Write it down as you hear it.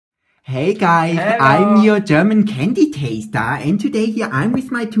Hey guys, Hello. I'm your German candy taster, and today here I'm with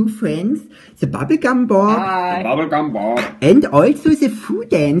my two friends, the BubblegumBob. Hi. BubblegumBob. And also the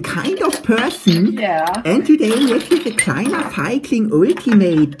Foodan kind of person. Yeah. And today we have here the Kleiner Feigling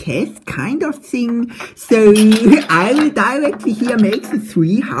ultimate test kind of thing. So I will directly here make the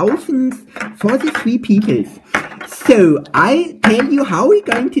 3 houses for the 3 people. So I'll tell you how we're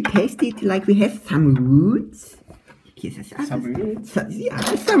going to test it. Like we have some roots. Some roots?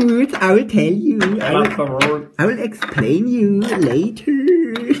 Some roots. I will tell you. I will explain you later.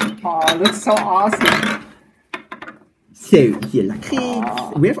 Oh, that's so awesome. So, here,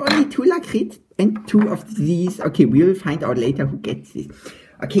 Lakritz. We have only 2 Lakritz and 2 of these. Okay, we will find out later who gets this.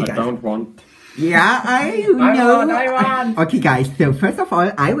 Okay, guys. I don't want. Yeah, I know. I want. Okay, guys. So, first of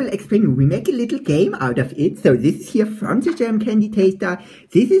all, I will explain. We make a little game out of it. So, this is here from the German candy taster.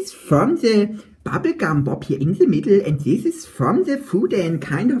 This is from the BubblegumBob here in the middle, and this is from the Foodan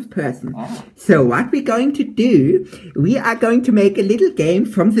kind of person. Oh. So what we're going to do, we are going to make a little game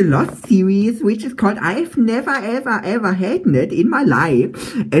from the Lost series, which is called I've Never Ever Had It in My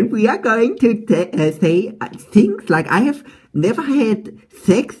Life. And we are going to say things like I have never had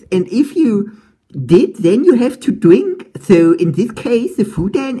sex, and if you did, then you have to drink. So in this case, the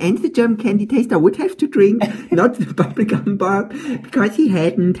Foodan and the German candy taster would have to drink, not the BubblegumBob, because he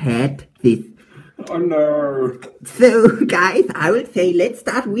hadn't had this. Oh no. So, guys, I will say let's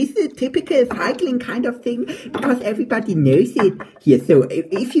start with the typical Feigling kind of thing, because everybody knows it here. So,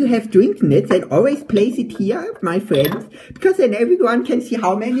 if you have drinking it, then always place it here, my friends, because then everyone can see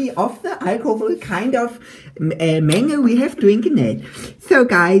how many of the alcohol kind of menge we have drinking it. So,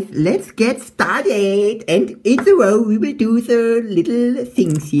 guys, let's get started. And in a row, we will do the little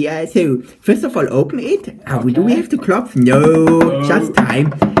things here. So, first of all, open it. Do we have to klopf? No, just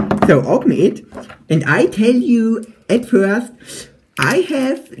time. So open it, and I tell you at first, I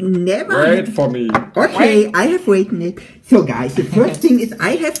have never... Wait for me. Okay, I have waited it. So guys, the first thing is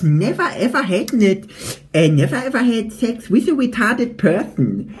I have never ever had it, never ever had sex with a retarded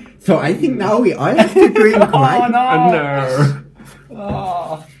person. So I think now we all have to drink, right? No.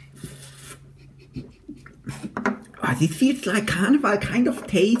 No. Oh, this feels like carnival kind of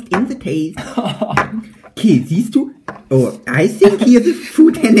taste in the taste. Okay, siehst du? Oh, I think here the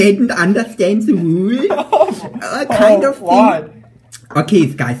Foodan didn't understand the rule. Kind of thing. What? Okay,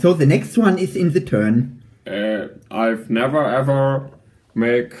 guys, so the next one is in the turn. I've never ever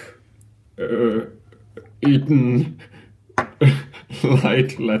eaten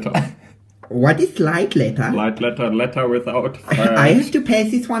light letter. What is light letter? Light letter without fat. I have to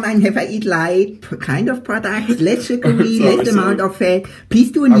pass this one. I never eat light kind of products. Less sugary, less amount of fat.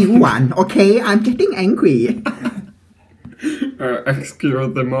 Please do a new one, okay? I'm getting angry.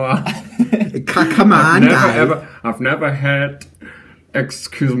 Excuse me. Come on, guys. I've never had sex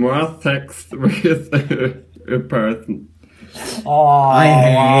with a person. Oh, I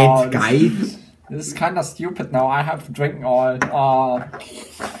hate, wow. guys. This is kind of stupid now. I have to drink all. Oh.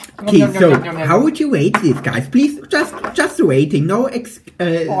 Okay, so how would you rate this, guys? Please, just rating, no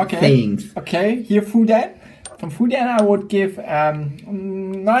sayings. Okay, here Foodan. From Foodan I would give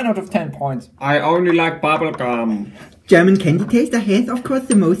 9 out of 10 points. I only like bubblegum. German candy taster has, of course,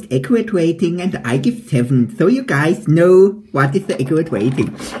 the most accurate rating, and I give 7. So you guys know what is the accurate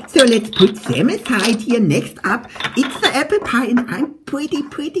rating. So let's put them aside here. Next up, it's the apple pie, and I'm pretty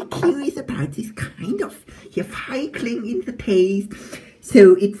curious about this kind of here Feigling in the taste.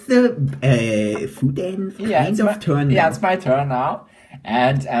 So it's the Foodan kind of turn. Yeah, it's my turn now,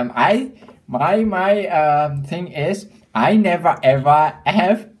 and my thing is I never ever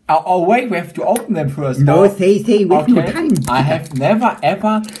have. Oh wait, we have to open them first. No, say with no time. I have never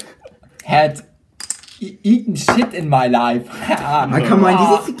ever had eaten shit in my life. Oh, come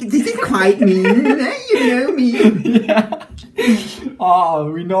on, this is quite mean. You know me. Yeah. Oh,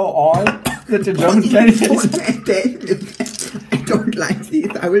 we know all that the German candy taster. I don't like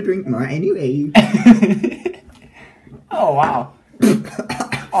this. I will drink more anyway. Oh wow.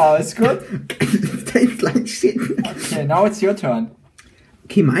 Oh, it's good. It tastes like shit. Okay, now it's your turn.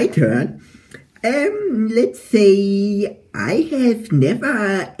 Okay, my turn. Let's say I have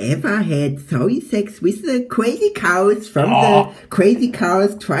never ever had sorry sex with the crazy cows from the Crazy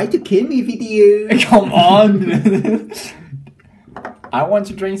Cows Try to Kill Me video. Come on. I want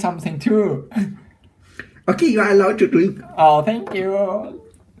to drink something too. Okay, you are allowed to drink. Oh, thank you.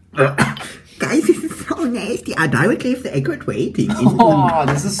 Guys, this is so nasty. I directly have the accurate rating. Oh,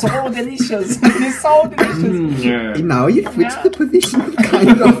 this is so delicious. This is so delicious. Yeah. And now you switch the position,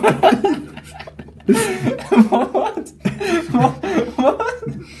 kind of. What?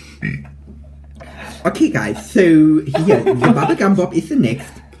 Okay, guys, so here, the BubblegumBob is the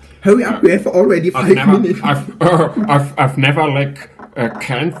next. Hurry up, we have already 5 minutes. I've never licked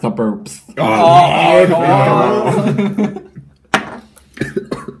cancer burps.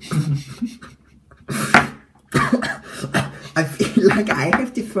 I feel like I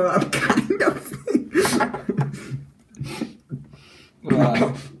have to throw up kind of thing.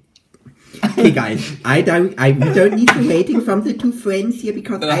 Okay guys, we don't need the rating from the two friends here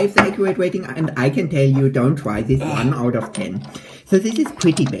because I have the accurate rating and I can tell you don't try this 1 out of 10. So this is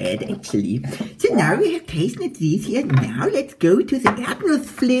pretty bad actually. So now we have tasted these here. Now let's go to the Erdnuss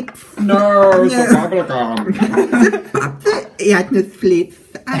Flips. No, it's a bubblegum. The Erdnuss Flips.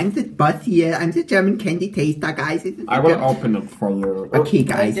 I'm the boss here. I'm the German candy taster, guys. I will open it for you. Okay,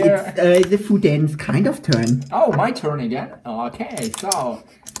 guys, it's the Foodan's kind of turn. Oh, my turn again? Okay, so,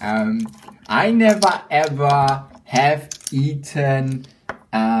 I never ever have eaten,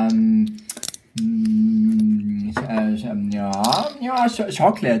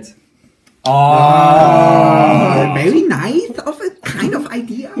 chocolate. Oh, very nice of a kind of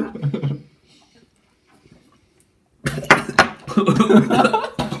idea.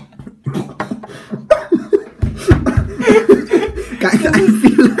 Guys, I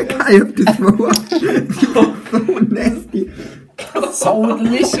feel like I have to throw up. It's so nasty. So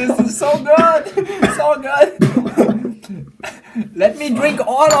delicious, it's so good, so good. Let me drink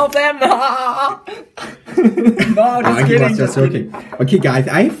all of them. No, just kidding. Just joking. Okay, guys,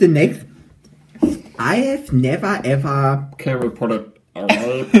 I have the next. I have never ever. Can we put it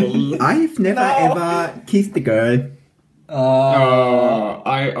away, please? I have never ever kissed a girl.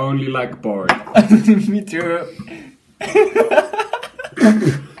 I only like boys. Me too.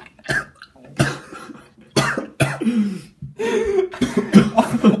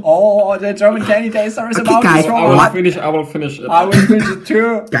 Oh, the German candy taster is about guys, to I throw up. will finish it. I will finish it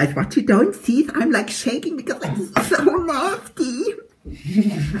too. Guys, what you don't see is I'm like shaking because it's so nasty.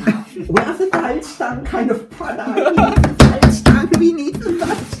 Where's the Salzstangen kind of product? We need the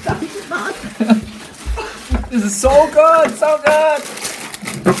Salzstangen. This is so good, so good.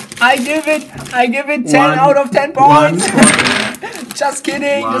 I give it 10 out of 10 points. Just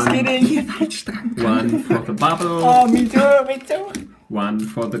kidding, just kidding. 1 for the bubble. Oh, me too, me too. 1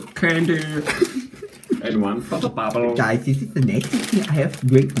 for the candy. And 1 for the bubble. Guys, this is the next thing I have to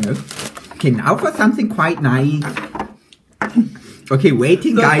drink now. Okay, now for something quite nice. Okay,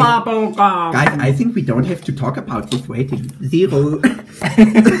 waiting, The guys. bubble gum. Guys, I think we don't have to talk about this waiting. 0.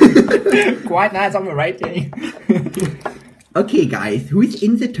 Quite nice on the rating. Okay, guys, who's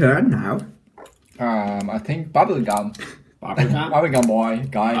in the turn now? I think bubblegum. Bubblegum? Bubblegum boy,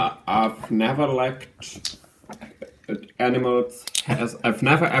 guy. I've never liked animals. I've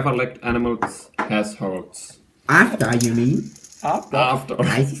never ever liked animals' households. After, you mean? After.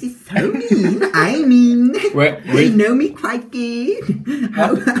 Guys, this is so mean. I mean, they know me quite good.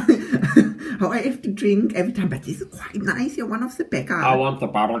 How I have to drink every time, but this is quite nice. You're one of the beggars. I want the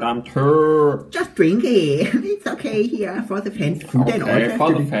bubblegum too. Just drink it. It's okay here for the fans. Foodan Okay, also for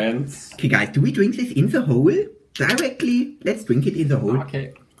has the to fans. Okay, guys, do we drink this in the hole? Directly? Let's drink it in the hole.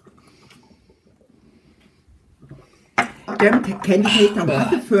 Okay. German candy taster was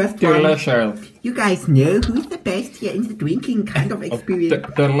the first one. Delicious. You guys know who's the best here in the drinking kind of experience.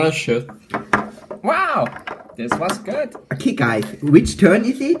 Delicious. Wow, this was good. Okay, guys, which turn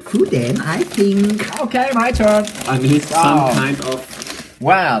is it? Foodan, I think. Okay, my turn. I need some kind of...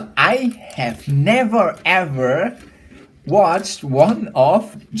 Well, I have never ever watched one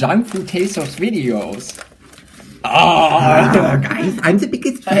of Junk Food Taster's videos. Guys, I'm the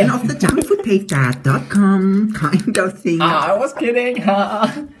biggest fan of the junkfoodtaster.com kind of thing. I was kidding.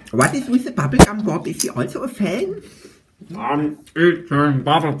 What is with the BubblegumBob? Is he also a fan? I'm eating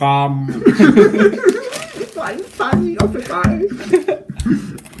bubblegum. So I'm funny of a guy.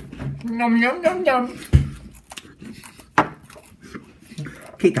 Yum, yum, yum, yum.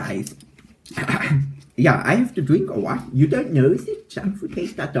 Okay, guys. Yeah, I have to drink or what? You don't know the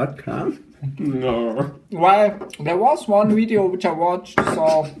junkfoodtaster.com? No. Well, there was one video which I watched,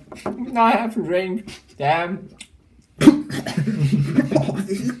 so I have to drink. Damn. Oh,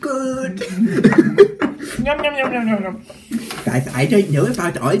 this is good. Yum, yum, yum, yum, yum, yum. Guys, I don't know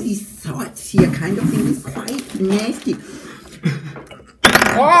about all these thoughts here. Kind of thing is quite nasty.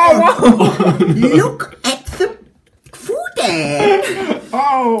 Oh, Look at the Foodan.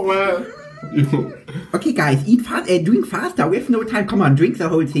 Oh, well. Okay, guys, eat fast. Drink faster. We have no time. Come on, drink the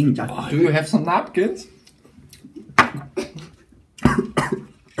whole thing. Just. do you have some napkins?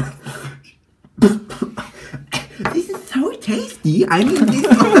 This is so tasty. I mean,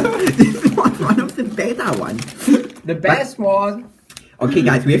 this was one of the better ones. The best one. Okay,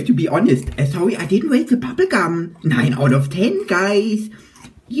 guys, we have to be honest. Sorry, I didn't rate the bubblegum. 9 out of 10, guys.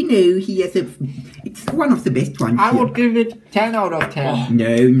 You know, he has it's one of the best ones. I here. would give it 10 out of 10.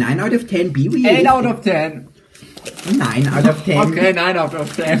 No, 9 out of 10. Be realistic. 8 out of 10. 9 out of 10. Okay, 9 out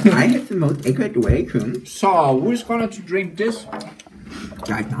of 10. I have the most accurate rating. So, who's gonna to drink this?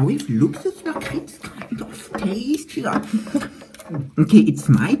 Guys, now we've Luxus Lakritz kind of taste here. Okay, it's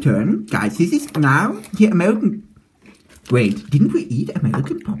my turn. Guys, this is now the American... Wait, didn't we eat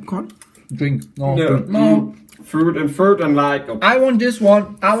American popcorn? Drink. No. No. No. Food and like. I want this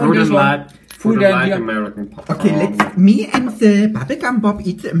one. I want Food this and one. like. Food and like American popcorn. Okay, let's... Me and the BubblegumBob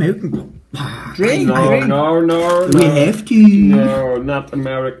eat the American popcorn. Drink. No. We have to... No, not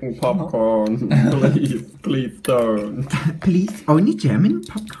American popcorn. Please don't. Please, only German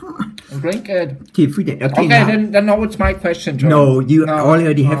popcorn. Drink it. Okay, food and... Okay, now. then now it's my question, John. No, you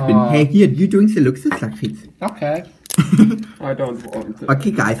already have been. Hey, here, you doing the Luxus Lakritz. Okay. I don't want it.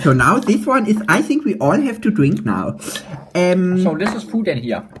 Okay, guys, so now this one is... I think we all have to drink now. So this is food in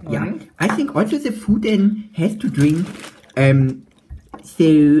here. Yeah, I think also the Foodan has to drink.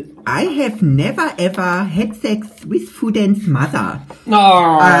 So I have never ever had sex with Foodan's mother. No.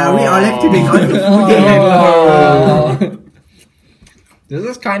 We all have to drink also Foodan. This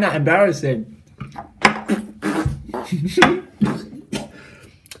is kind of embarrassing.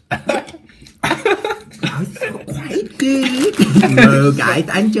 Quite good. No, guys,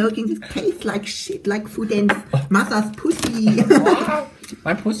 I'm joking. This tastes like shit, like Foodan's mother's pussy.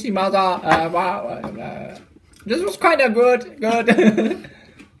 My pussy mother. This was kind of good.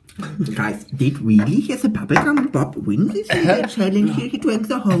 Guys, did really the BubblegumBob win this challenge? He drank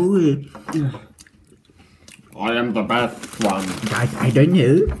the whole. I am the best one. Guys, I don't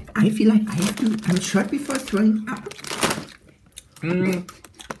know. I feel like I have to. I'm short before throwing up.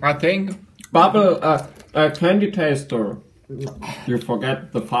 I think. Candy taster. You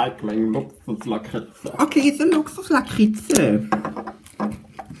forget the Feigling Luxus Lakritz. Okay, it's a Luxus Lakritz.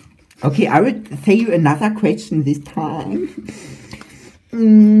 Okay, I will say you another question this time.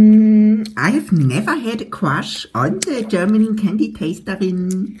 I have never had a crush on the German candy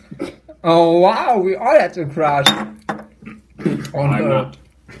tasterin. Oh wow, we all had a crush on I'm her not.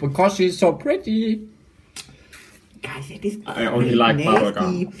 because she's so pretty. Guys, that is I only like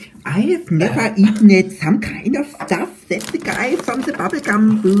nasty. bubblegum. I have never eaten it. Some kind of stuff that the guy from the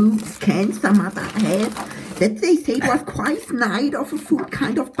bubblegum booth cancer mother has. That they say was quite nice of a food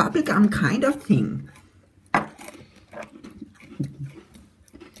kind of bubblegum kind of thing.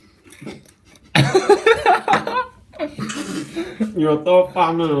 You're so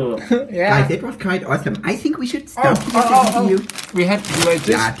funny. Yeah. Guys, that was quite awesome. I think we should stop here the video. We had to do it this.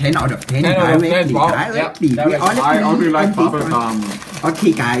 Yeah, 10 out of 10, 10 out of 10, directly, wow. directly. Yeah, We all I agree only like on this one. bubblegum.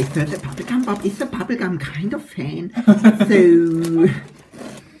 Okay, guys, so the BubblegumBob is a bubblegum kind of fan. So,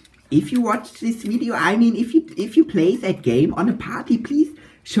 if you watch this video, I mean, if you play that game on a party, please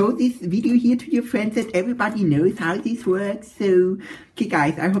show this video here to your friends that everybody knows how this works. So, okay,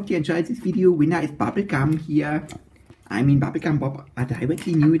 guys, I hope you enjoyed this video. Winner is bubblegum here. I mean, BubblegumBob are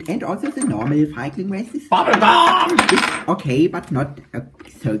directly nude, and also the normal Feigling races. Bubblegum! It's okay, but not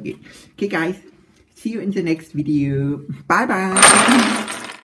so good. Okay, guys, see you in the next video. Bye bye.